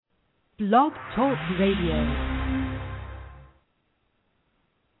Blog Talk Radio.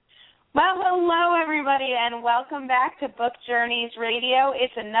 Well, hello, everybody, and welcome back to Book Journeys Radio.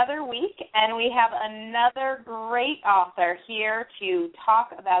 It's another week, and we have another great author here to talk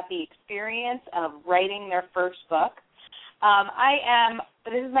about the experience of writing their first book.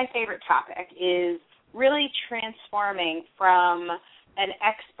 This is my favorite topic, is really transforming from an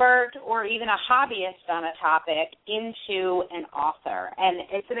expert or even a hobbyist on a topic into an author. And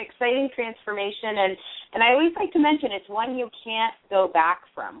it's an exciting transformation, and I always like to mention it's one you can't go back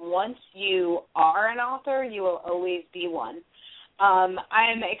from. Once you are an author, you will always be one. I'm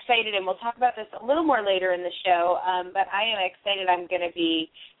excited, and we'll talk about this a little more later in the show, but I am excited. I'm going to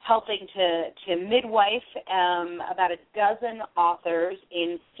be helping to midwife about a dozen authors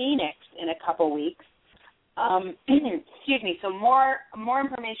in Phoenix in a couple weeks. Excuse me. So more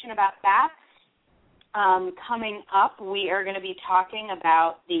information about that coming up. We are going to be talking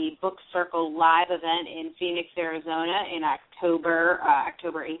about the Book Circle Live event in Phoenix, Arizona in October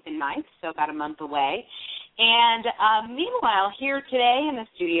 8th and 9th, so about a month away. And meanwhile, here today in the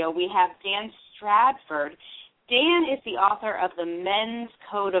studio, we have Dan Stradford. Dan is the author of The Men's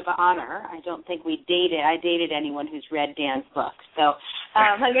Code of Honor. I don't think I dated anyone who's read Dan's book. So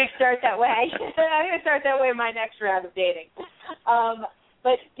I'm going to start that way. I'm going to start that way in my next round of dating.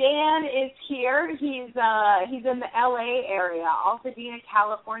 But Dan is here. He's in the L.A. area, Altadena,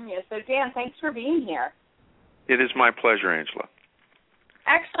 California. So, Dan, thanks for being here. It is my pleasure, Angela.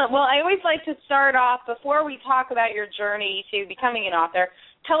 Excellent. Well, I always like to start off, before we talk about your journey to becoming an author,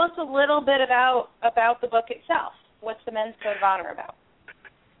 tell us a little bit about the book itself. What's The Men's Code of Honor about?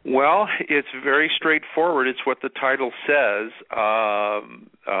 Well, it's very straightforward. It's what the title says.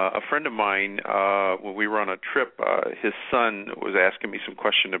 A friend of mine, when we were on a trip, his son was asking me some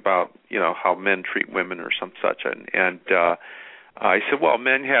question about, how men treat women or some such, and I said, well,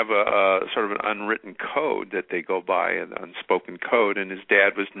 men have a sort of an unwritten code that they go by, an unspoken code, and his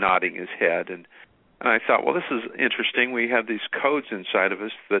dad was nodding his head, and I thought, well, this is interesting. We have these codes inside of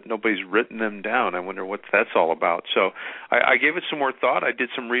us that nobody's written them down. I wonder what that's all about. So I gave it some more thought. I did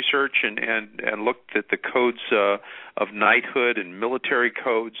some research and looked at the codes of knighthood and military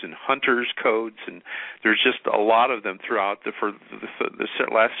codes and hunters' codes, and there's just a lot of them throughout for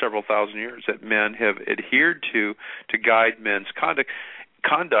the last several thousand years that men have adhered to guide men's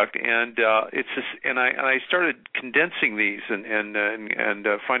conduct, and I started condensing these and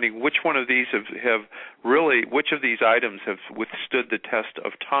finding which one of these which of these items have withstood the test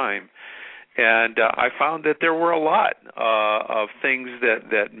of time, and I found that there were a lot of things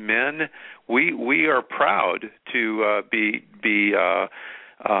that men we are proud to be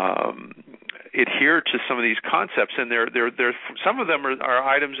adhere to some of these concepts, and they're some of them are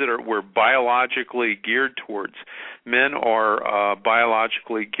items that we're biologically geared towards. Men are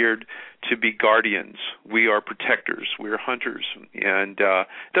biologically geared to be guardians. We are protectors. We are hunters, and it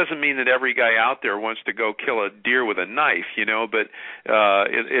doesn't mean that every guy out there wants to go kill a deer with a knife, but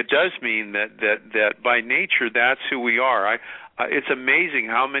it does mean that by nature that's who we are. It's amazing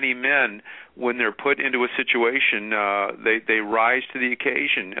how many men, when they're put into a situation, they rise to the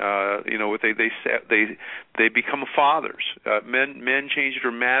occasion. They become fathers. Men change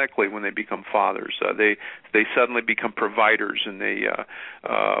dramatically when they become fathers. They suddenly become providers, and they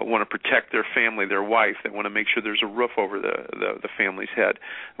want to protect their family, their wife. They want to make sure there's a roof over the family's head.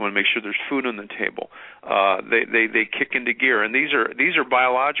 They want to make sure there's food on the table. They kick into gear, and these are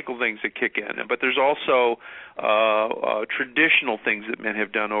biological things that kick in. But there's also traditional things that men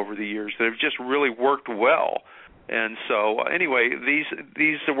have done over the years that have just really worked well. And so, anyway,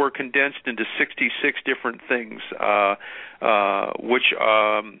 these were condensed into 66 different things, which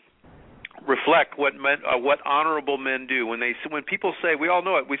reflect what honorable men do. When people say, we all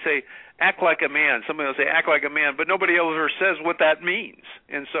know it, we say, act like a man. Somebody will say, act like a man, but nobody ever says what that means.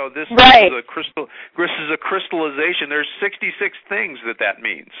 And so this is a crystallization. There's 66 things that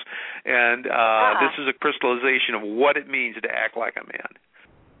means. And this is a crystallization of what it means to act like a man.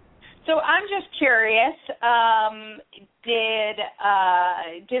 So I'm just curious, did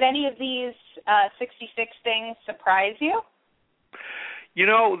any of these 66 things surprise you?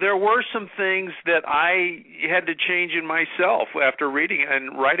 There were some things that I had to change in myself after reading,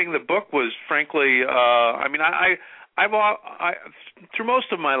 and writing the book was, frankly, through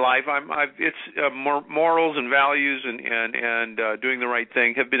most of my life, morals and values and doing the right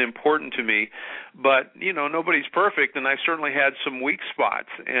thing have been important to me. But nobody's perfect, and I certainly had some weak spots.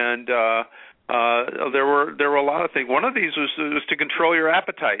 And there were a lot of things. One of these was to control your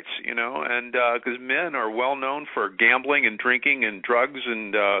appetites, and because men are well known for gambling and drinking and drugs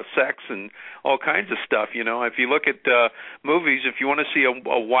and sex and all kinds of stuff. If you look at movies, if you want to see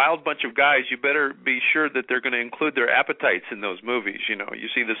a wild bunch of guys, you better be sure that they're going to include their appetites in those movies. You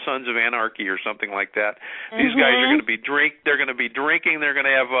see the Sons of Anarchy or something like that. These guys are going to be They're going to be drinking. They're going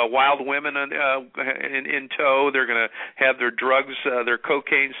to have wild women in tow. They're going to have their drugs, their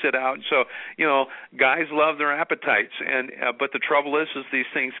cocaine sit out. So, guys love their appetites, but the trouble is these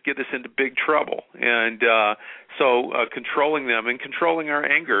things get us into big trouble. And so controlling them and controlling our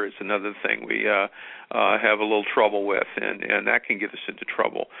anger is another thing we have a little trouble with, and that can get us into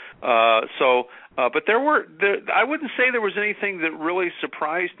trouble. But I wouldn't say there was anything that really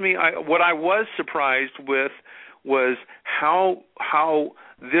surprised me. What I was surprised with was how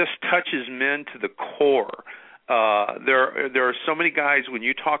this touches men to the core. There are so many guys, when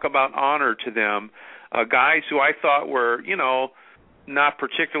you talk about honor to them, guys who I thought were, not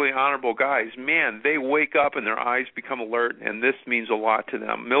particularly honorable guys, man, they wake up and their eyes become alert, and this means a lot to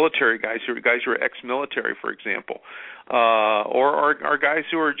them. Military guys who are ex-military, for example, or guys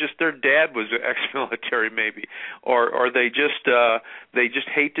who are just, their dad was ex-military maybe, or they just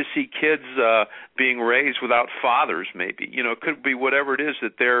hate to see kids being raised without fathers maybe. It could be whatever it is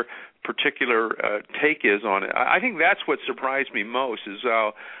that their particular take is on it. I think that's what surprised me most, is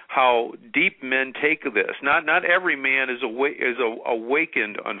how deep men take this. Not every man is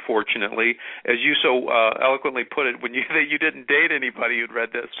awakened, unfortunately, as you so eloquently put it when you didn't date anybody who'd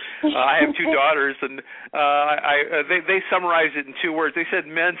read this. I have two daughters, and they summarized it in two words. They said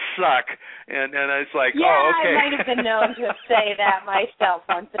men suck, and it's like, yeah, oh, okay. I might have been known to say that myself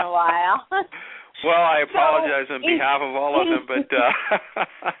once in a while. Well, I apologize on behalf of all of them, but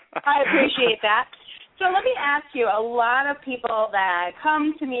I appreciate that. So let me ask you, a lot of people that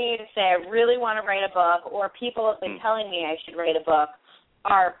come to me to say I really want to write a book, or people have been telling me I should write a book,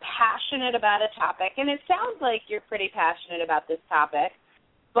 are passionate about a topic, and it sounds like you're pretty passionate about this topic,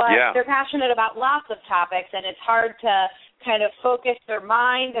 but they're passionate about lots of topics, and it's hard to kind of focus their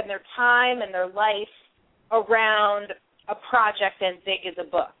mind and their time and their life around a project as big as a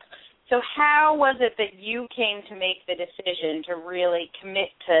book. So how was it that you came to make the decision to really commit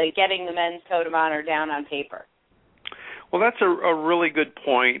to getting the Men's Code of Honor down on paper? Well, that's a really good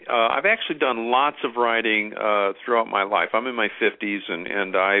point. I've actually done lots of writing throughout my life. I'm in my 50s,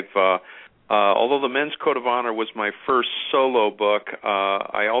 and I've, although the Men's Code of Honor was my first solo book,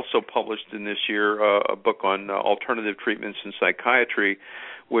 I also published in this year a book on alternative treatments in psychiatry,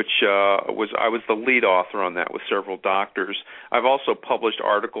 which I was the lead author on that with several doctors. I've also published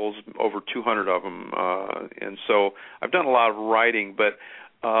articles, over 200 of them, and so I've done a lot of writing. But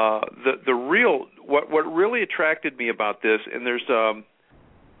what really attracted me about this, and there's an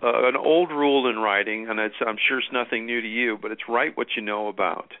old rule in writing, and I'm sure it's nothing new to you, but it's write what you know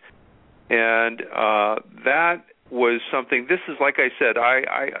about, and that was something. This is, like I said,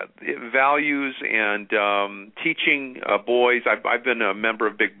 values and teaching boys. I've been a member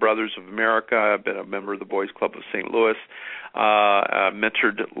of Big Brothers of America. I've been a member of the Boys Club of St. Louis.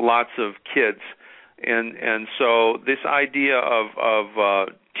 Mentored lots of kids, and so this idea of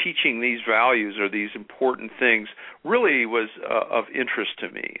teaching these values or these important things really was of interest to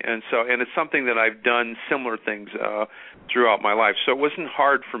me, and it's something that I've done similar things throughout my life. So it wasn't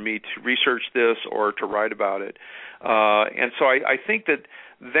hard for me to research this or to write about it, and so I think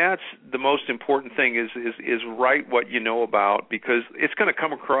that's the most important thing is write what you know about, because it's going to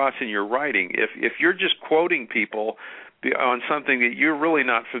come across in your writing. If you're just quoting people on something that you're really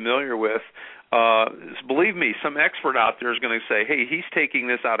not familiar with, believe me, some expert out there is going to say, hey, he's taking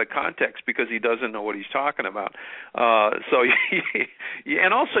this out of context because he doesn't know what he's talking about. And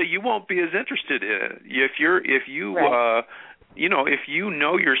also you won't be as interested in it. If you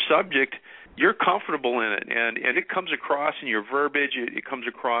know your subject, you're comfortable in it, and it comes across in your verbiage. It comes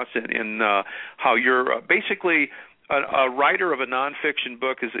across in how you're basically a writer of a nonfiction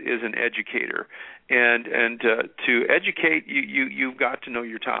book is an educator, and to educate you've got to know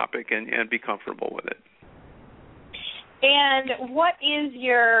your topic and be comfortable with it. And what's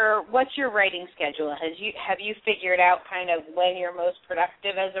your writing schedule? Have you figured out kind of when you're most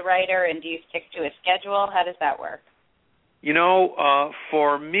productive as a writer, and do you stick to a schedule? How does that work?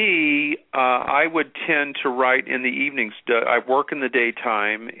 For me, I would tend to write in the evenings. I work in the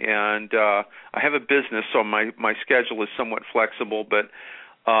daytime, and I have a business, so my schedule is somewhat flexible. But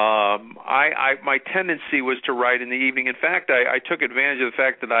my tendency was to write in the evening. In fact, I took advantage of the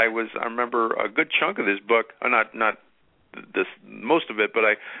fact that I remember a good chunk of this book, not this most of it,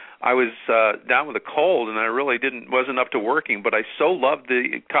 but I was down with a cold, and I really wasn't up to working. But I so love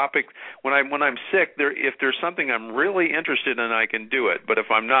the topic. When I'm sick, if there's something I'm really interested in, I can do it. But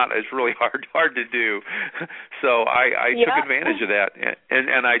if I'm not, it's really hard to do. So I took advantage of that,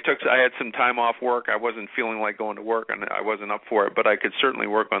 and I had some time off work. I wasn't feeling like going to work, and I wasn't up for it. But I could certainly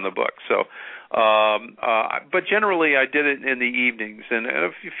work on the book. So, but generally, I did it in the evenings and a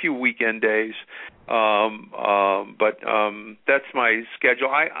few weekend days. But that's my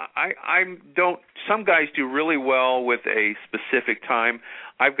schedule. I don't. Some guys do really well with a specific time.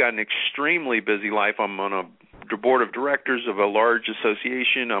 I've got an extremely busy life. I'm on a board of directors of a large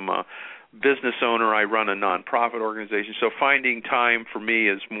association. I'm a business owner. I run a nonprofit organization. So finding time for me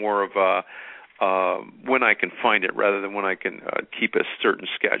is more of a when I can find it rather than when I can keep a certain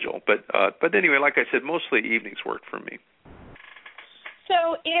schedule. But anyway, like I said, mostly evenings work for me.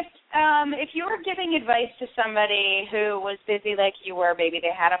 So if you were giving advice to somebody who was busy like you were, maybe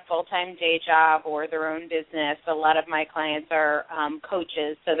they had a full-time day job or their own business. A lot of my clients are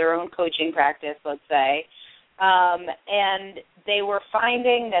coaches, so their own coaching practice, let's say, and they were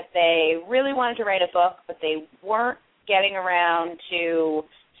finding that they really wanted to write a book, but they weren't getting around to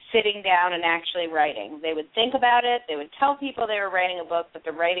sitting down and actually writing. They would think about it. They would tell people they were writing a book, but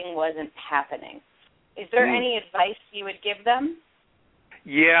the writing wasn't happening. Is there any advice you would give them?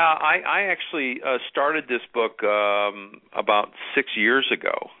 Yeah, I actually started this book about 6 years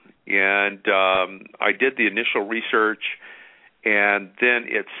ago, and I did the initial research, and then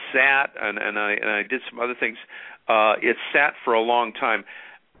it sat, and I did some other things. It sat for a long time.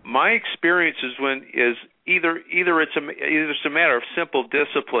 My experience is either it's a matter of simple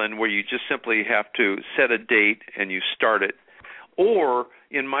discipline where you just simply have to set a date and you start it, or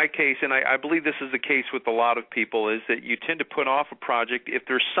in my case, and I believe this is the case with a lot of people, is that you tend to put off a project if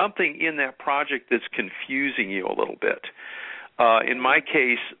there's something in that project that's confusing you a little bit. In my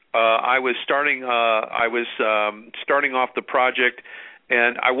case, I was starting off the project,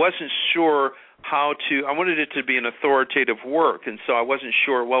 and I wasn't sure I wanted it to be an authoritative work, and so I wasn't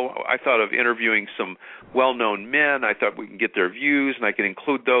sure. Well, I thought of interviewing some well-known men. I thought we can get their views, and I could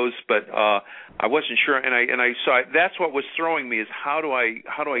include those, but I wasn't sure. That's what was throwing me, is how do I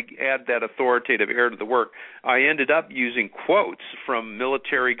add that authoritative air to the work? I ended up using quotes from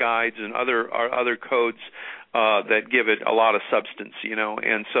military guides and other codes that give it a lot of substance,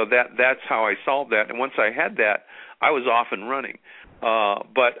 and so that's how I solved that. And once I had that, I was off and running.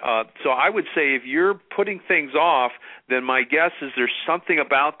 So I would say if you're putting things off, then my guess is there's something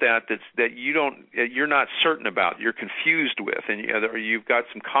about that you're not certain about, you're confused with, and you've got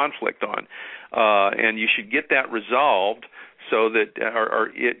some conflict on, and you should get that resolved so that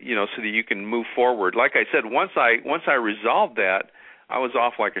so that you can move forward. Like I said, once I resolved that, I was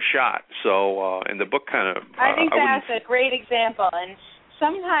off like a shot. So and the book kind of I think that's a great example. And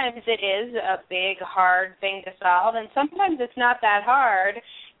sometimes it is a big, hard thing to solve, and sometimes it's not that hard,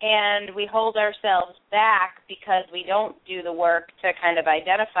 and we hold ourselves back because we don't do the work to kind of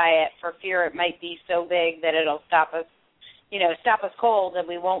identify it for fear it might be so big that it'll stop us cold and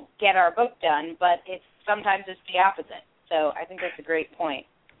we won't get our book done, but sometimes it's the opposite. So I think that's a great point.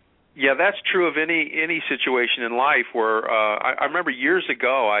 Yeah, that's true of any situation in life where I remember years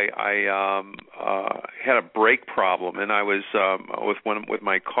ago I had a brake problem, and I was with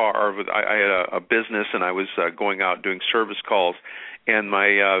my car. I had a business, and I was going out doing service calls, and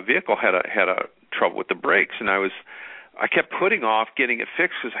my vehicle had a trouble with the brakes, and I kept putting off getting it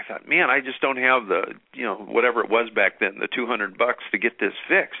fixed because I thought, man, I just don't have the whatever it was back then, the $200 to get this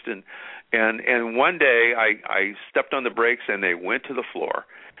fixed, and one day I stepped on the brakes and they went to the floor.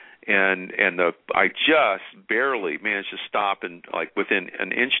 I just barely managed to stop, and like within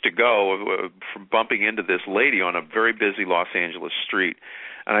an inch to go from bumping into this lady on a very busy Los Angeles street.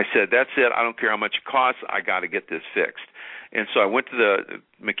 And I said, that's it. I don't care how much it costs. I got to get this fixed. And so I went to the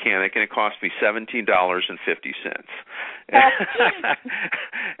mechanic, and it cost me $17.50.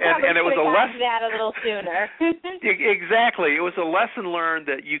 and it was a lesson. That a little sooner. Exactly. It was a lesson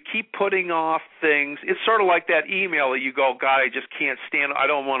learned that you keep putting off things. It's sort of like that email that you go, God, I just can't stand it. I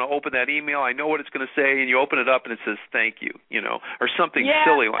don't want to open that email. I know what it's going to say, and you open it up, and it says thank you, or something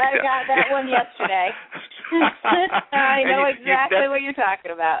silly like that. Yeah, I got that one yesterday. I know exactly what you're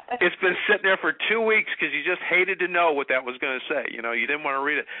talking about. It's been sitting there for 2 weeks because you just hated to know what that was going to say. You didn't want to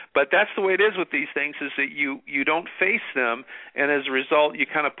read it. But that's the way it is with these things, is that you don't face them, and as a result, you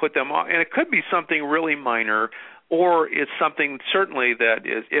kind of put them off. And it could be something really minor, or it's something certainly that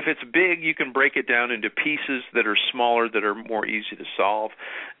is, if it's big, you can break it down into pieces that are smaller, that are more easy to solve,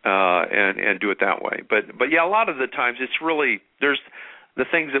 and do it that way. But yeah, a lot of the times it's really, there's the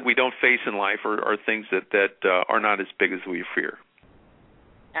things that we don't face in life are things that are not as big as we fear.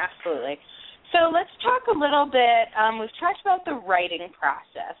 Absolutely. So let's talk a little bit, we've talked about the writing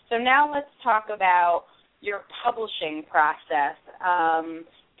process. So now let's talk about your publishing process.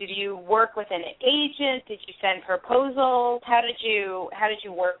 Did you work with an agent? Did you send proposals? How did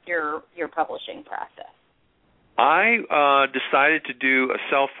you work your publishing process? I decided to do a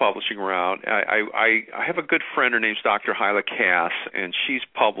self-publishing route. I have a good friend. Her name's Dr. Hyla Cass, and she's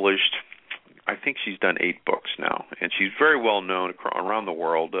published, I think she's done 8 books now, and she's very well known around the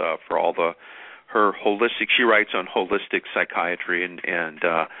world for all her holistic. She writes on holistic psychiatry and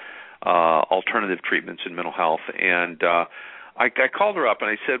alternative treatments in mental health. And I called her up and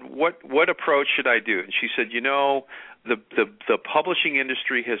I said, "What approach should I do?" And she said, the publishing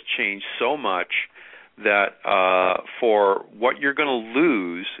industry has changed so much that for what you're going to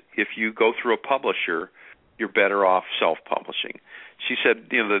lose if you go through a publisher, you're better off self-publishing. She said,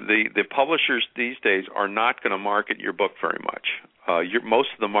 the publishers these days are not going to market your book very much. Most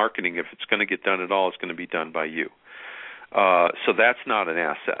of the marketing, if it's going to get done at all, is going to be done by you. So that's not an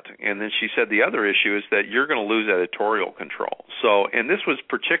asset. And then she said the other issue is that you're going to lose editorial control. So, and this was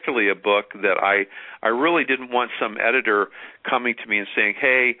particularly a book that I really didn't want some editor coming to me and saying,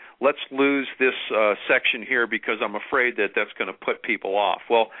 "Hey, let's lose this section here because I'm afraid that that's going to put people off."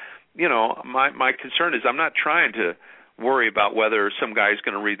 Well, my concern is I'm not trying to worry about whether some guy's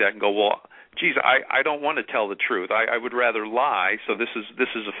going to read that and go, "Well, geez, I don't want to tell the truth. I would rather lie. So this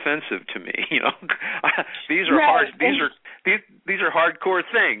is offensive to me." These are hard. These are hardcore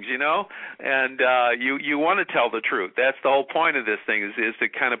things, and you want to tell the truth. That's the whole point of this thing is to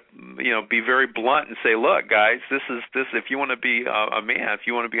kind of be very blunt and say, "Look, guys, this. If you want to be a man, if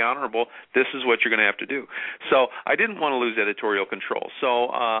you want to be honorable, this is what you're going to have to do." So I didn't want to lose editorial control. So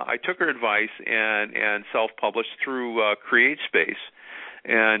I took her advice and self-published through CreateSpace.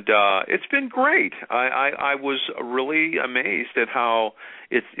 And it's been great. I was really amazed at how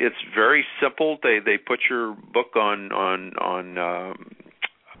it's very simple. They put your book on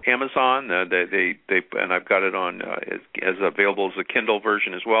Amazon. They and I've got it on as available as a Kindle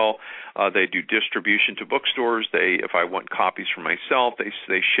version as well. They do distribution to bookstores. If I want copies for myself,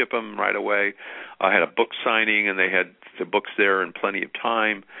 they ship them right away. I had a book signing, and they had the books there in plenty of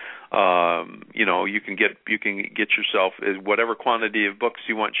time. You can get yourself whatever quantity of books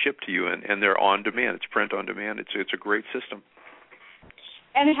you want shipped to you, and they're on demand. It's print on demand. It's a great system.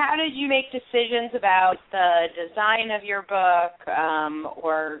 And how did you make decisions about the design of your book,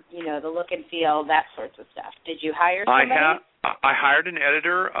 or the look and feel, that sorts of stuff? Did you hire somebody? I hired an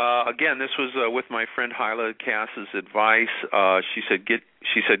editor. Again, this was with my friend Hyla Cass's advice. She said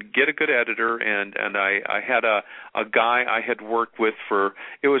get a good editor, and I had a guy I had worked with for.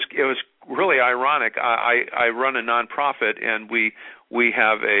 It was really ironic. I run a nonprofit, and we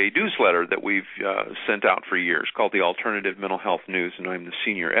have a newsletter that we've sent out for years called the Alternative Mental Health News, and I'm the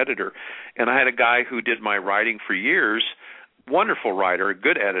senior editor. And I had a guy who did my writing for years, wonderful writer, a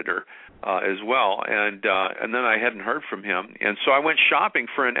good editor as well. And then I hadn't heard from him, and so I went shopping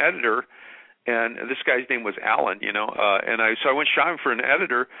for an editor. And this guy's name was Alan, so I went shopping for an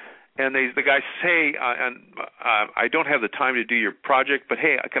editor. And the guy says, "Hey, I don't have the time to do your project, but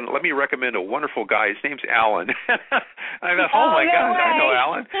hey, let me recommend a wonderful guy. His name's Alan." I thought, "Oh my God, I know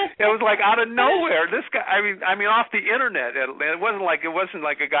Alan." It was like out of nowhere. This guy, I mean, off the internet. It wasn't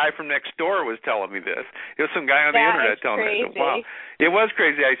like a guy from next door was telling me this. It was some guy on the internet telling me. Wow, it was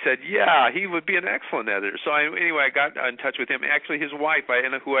crazy. I said, "Yeah, he would be an excellent editor." So anyway, I got in touch with him. Actually, his wife,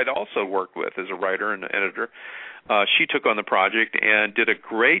 who I'd also worked with as a writer and an editor. She took on the project and did a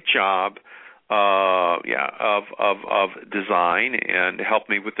great job, of design, and helped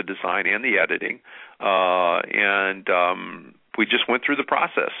me with the design and the editing. We just went through the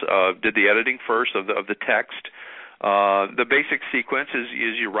process. Did the editing first of the text. The basic sequence is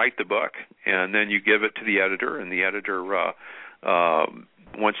you write the book, and then you give it to the editor, and the editor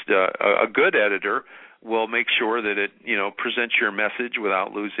wants a good editor will make sure that it presents your message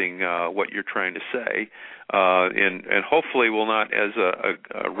without losing what you're trying to say, and hopefully will not, as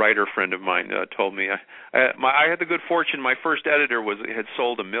a writer friend of mine told me. I had the good fortune. My first editor had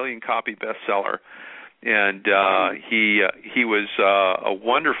sold a 1 million copy bestseller, and he was a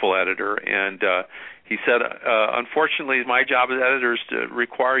wonderful editor, and he said, "Unfortunately, my job as editor is to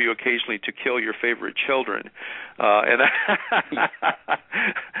require you occasionally to kill your favorite children," and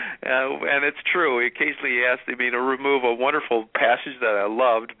it's true. Occasionally, he asked me to remove a wonderful passage that I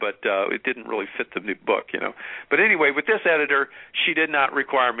loved, but it didn't really fit the new book, But anyway, with this editor, she did not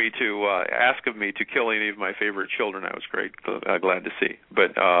require me to ask of me to kill any of my favorite children. I was glad to see.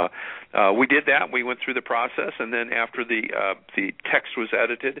 But we did that. We went through the process, and then after the text was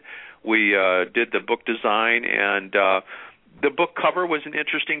edited, we did the book design, and the book cover was an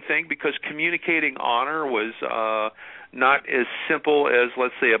interesting thing because communicating honor was not as simple as,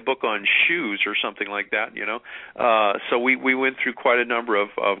 let's say, a book on shoes or something like that, So we went through quite a number of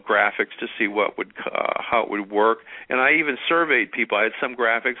graphics to see how it would work, and I even surveyed people. I had some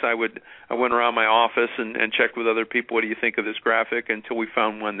graphics. I went around my office and checked with other people. What do you think of this graphic? Until we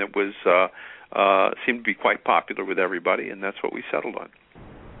found one that was seemed to be quite popular with everybody, and that's what we settled on.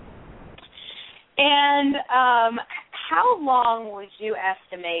 And how long would you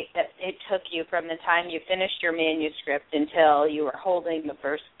estimate that it took you from the time you finished your manuscript until you were holding the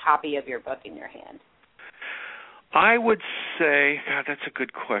first copy of your book in your hand? I would say, God, that's a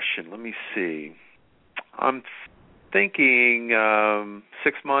good question. Let me see. I'm thinking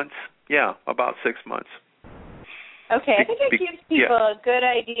 6 months. Yeah, about 6 months. Okay, I think it gives people a good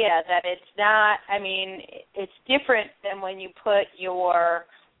idea that it's not, it's different than when you put your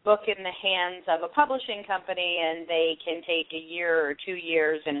book in the hands of a publishing company and they can take a year or 2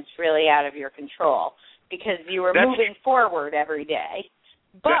 years and it's really out of your control because you were moving forward every day.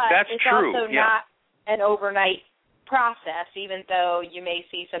 But it's true. Also not an overnight process, even though you may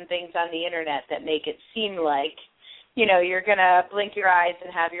see some things on the Internet that make it seem like, you're going to blink your eyes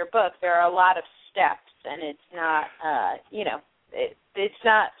and have your book. There are a lot of steps and it's not, it's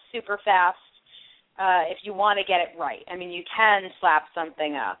not super fast. If you want to get it right. You can slap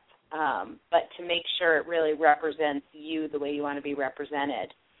something up, but to make sure it really represents you the way you want to be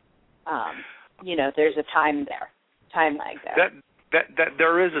represented, there's a time lag there. That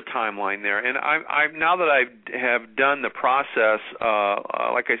there is a timeline there, and I now that I have done the process,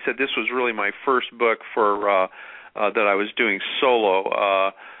 like I said, this was really my first book for that I was doing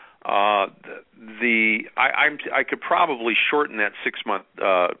solo. I could probably shorten that 6 month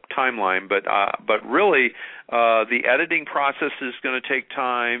timeline, but really the editing process is going to take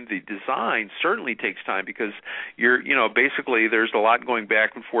time. The design certainly takes time because basically there's a lot going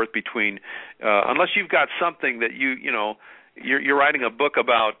back and forth between unless you've got something that you're writing a book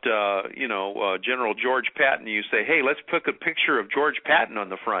about General George Patton. You say, hey, let's put a picture of George Patton on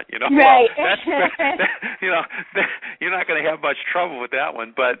the front. Right. Well, you're not going to have much trouble with that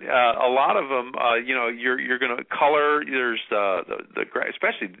one. But a lot of them, you're going to color. There's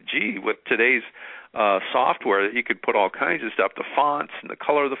especially with today's software, you could put all kinds of stuff, the fonts and the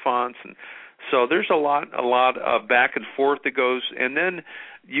color of the fonts, and so there's a lot of back and forth that goes, and then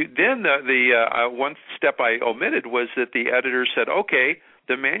the one step I omitted was that the editor said, okay,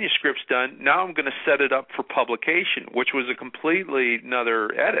 the manuscript's done, now I'm going to set it up for publication, which was a completely another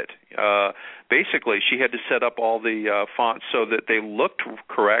edit. Basically, she had to set up all the fonts so that they looked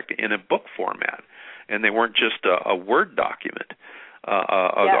correct in a book format, and they weren't just a Word document,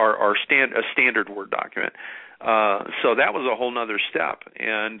 or a standard Word document. So that was a whole other step,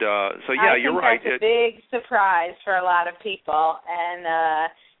 and you're right. That's a big surprise for a lot of people, and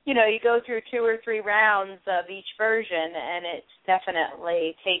you go through 2 or 3 rounds of each version, and it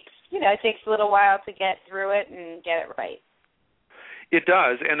definitely takes a little while to get through it and get it right. It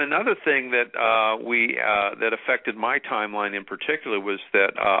does, and another thing that that affected my timeline in particular was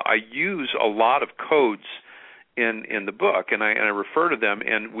that I use a lot of codes in the book, and I refer to them,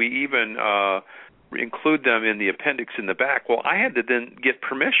 and we even include them in the appendix in the back. Well, I had to then get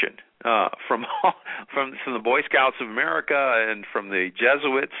permission from the Boy Scouts of America and from the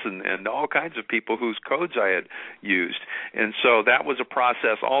Jesuits and all kinds of people whose codes I had used. And so that was a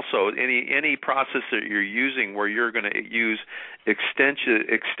process also. Any process that you're using where you're going to use extensive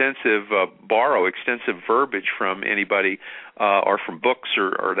verbiage from anybody or from books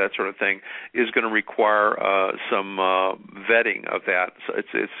or that sort of thing is going to require some vetting of that. So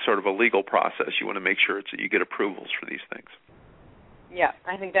it's sort of a legal process. You want to make sure you get approvals for these things. Yeah,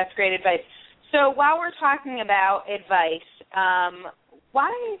 I think that's great advice. So while we're talking about advice, why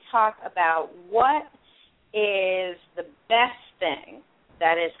don't you talk about what is the best thing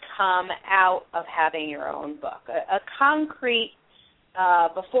that has come out of having your own book, a concrete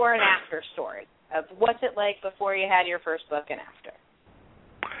before and after story of what's it like before you had your first book and after?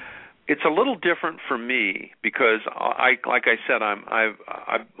 It's a little different for me because like I said,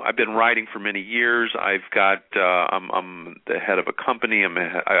 I've been writing for many years. I'm the head of a company.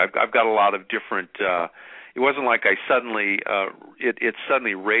 I've got a lot of different. It wasn't like I suddenly it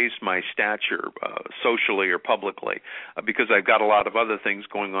suddenly raised my stature socially or publicly because I've got a lot of other things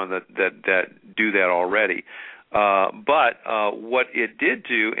going on that do that already. But what it did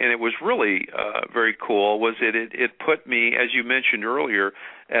do, and it was really very cool, was it put me, as you mentioned earlier,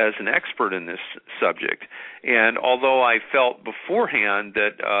 as an expert in this subject. And although I felt beforehand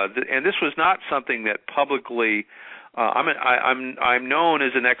that, and this was not something that publicly I'm known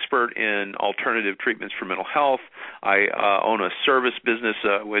as an expert in alternative treatments for mental health. I own a service business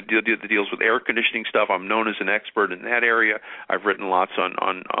that deals with air conditioning stuff. I'm known as an expert in that area. I've written lots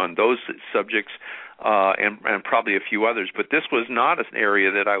on those subjects and probably a few others. But this was not an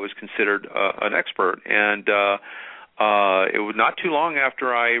area that I was considered an expert. And it was not too long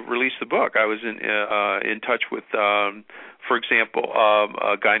after I released the book. I was in touch with, for example,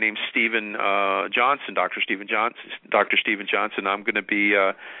 a guy named Stephen Johnson, Dr. Stephen Johnson. I'm going to be.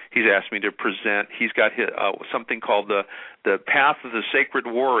 He's asked me to present. He's got something called the Path of the Sacred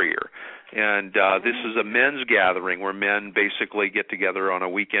Warrior, and this is a men's gathering where men basically get together on a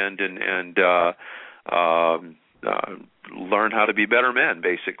weekend and learn how to be better men,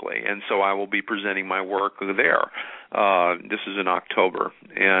 basically. And so I will be presenting my work there. This is in October,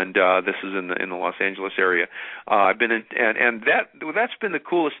 and this is in the Los Angeles area. I've been in, and that's been the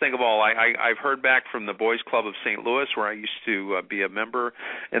coolest thing of all. I've heard back from the Boys Club of St. Louis, where I used to be a member,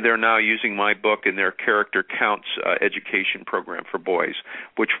 and they're now using my book in their Character Counts education program for boys,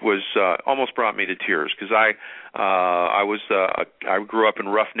 which was almost brought me to tears because I grew up in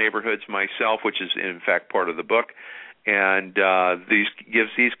rough neighborhoods myself, which is in fact part of the book. And gives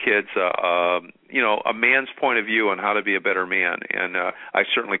these kids, a man's point of view on how to be a better man, and I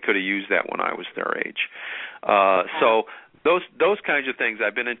certainly could have used that when I was their age. So those kinds of things.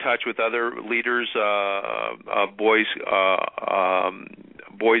 I've been in touch with other leaders, boys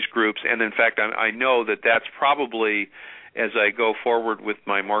groups, and in fact, I know that that's probably, as I go forward with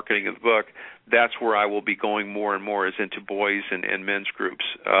my marketing of the book, that's where I will be going more and more, is into boys and men's groups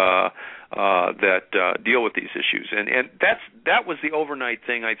that deal with these issues. And that was the overnight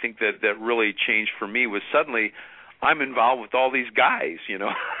thing, I think, that really changed for me, was suddenly I'm involved with all these guys,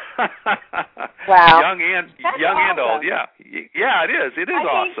 Wow. young and old. Yeah, it is. It is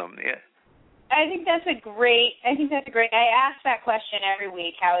awesome. Yeah. I think that's a great. I ask that question every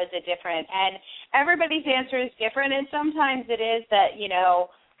week. How is it different? And everybody's answer is different. And sometimes it is that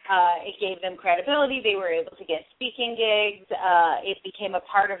it gave them credibility. They were able to get speaking gigs. It became a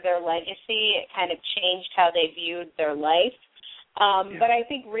part of their legacy. It kind of changed how they viewed their life. But I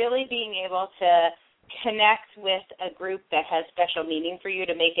think really being able to connect with a group that has special meaning for you,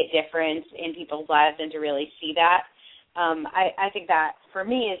 to make a difference in people's lives and to really see that, I think that, for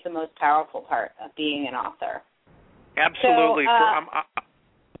me, is the most powerful part of being an author. Absolutely. So,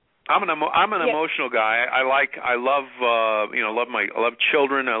 I'm an emotional guy. I love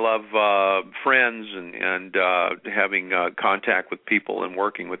children. I love friends and having contact with people and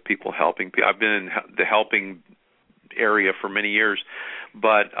working with people, helping people. I've been in the helping area for many years,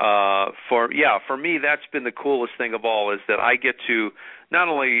 but for me, that's been the coolest thing of all, is that I get to not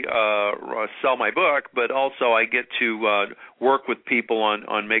only sell my book, but also I get to work with people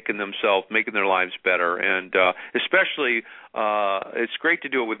on making their lives better, and especially it's great to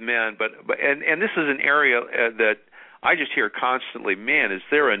do it with men. But this is an area that I just hear constantly. Man, is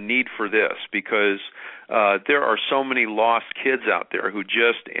there a need for this? Because there are so many lost kids out there who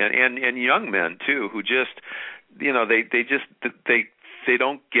just and young men too who just they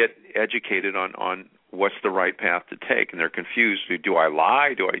don't get educated on what's the right path to take, and they're confused. Do I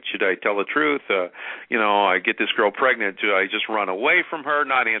lie? Should I tell the truth? I get this girl pregnant. Do I just run away from her,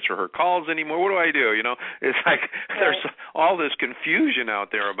 not answer her calls anymore? What do I do? It's like there's all this confusion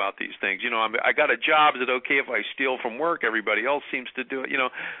out there about these things. I got a job. Is it okay if I steal from work? Everybody else seems to do it.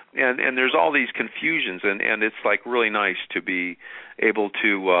 And there's all these confusions, and it's like really nice to be able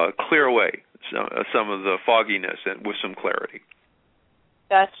to clear away some of the fogginess and with some clarity.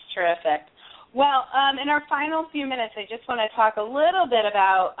 That's terrific. Well, in our final few minutes, I just want to talk a little bit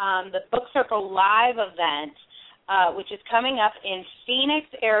about the Book Circle Live event, which is coming up in Phoenix,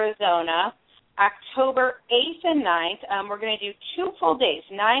 Arizona, October 8th and 9th. We're going to do 2 full days,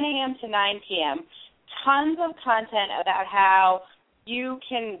 9 a.m. to 9 p.m., tons of content about how you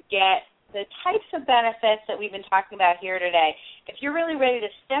can get the types of benefits that we've been talking about here today. If you're really ready to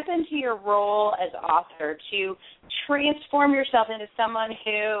step into your role as author, to transform yourself into someone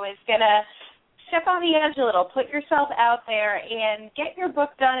who is going to step on the edge a little, put yourself out there, and get your book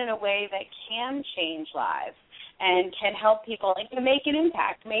done in a way that can change lives and can help people and can make an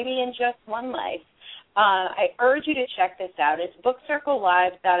impact, maybe in just one life, I urge you to check this out. It's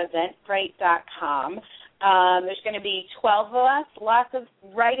bookcirclelive.eventbrite.com. There's going to be 12 of us, lots of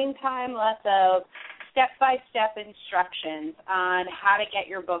writing time, lots of step-by-step instructions on how to get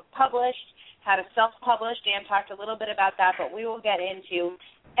your book published, how to self-publish. Dan talked a little bit about that, but we will get into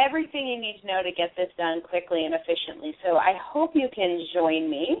everything you need to know to get this done quickly and efficiently. So I hope you can join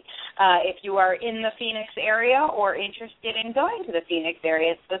me if you are in the Phoenix area or interested in going to the Phoenix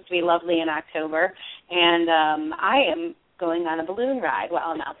area. It's supposed to be lovely in October, and I am going on a balloon ride while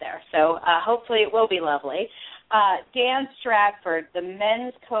I'm out there. So hopefully it will be lovely. Dan Stradford, The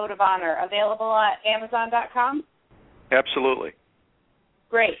Men's Code of Honor, available at Amazon.com? Absolutely.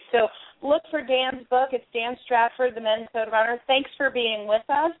 Great. So look for Dan's book. It's Dan Stradford, The Men's Code of Honor. Thanks for being with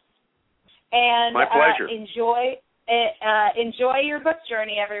us. And my pleasure. Enjoy your book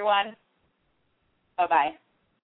journey, everyone. Bye-bye.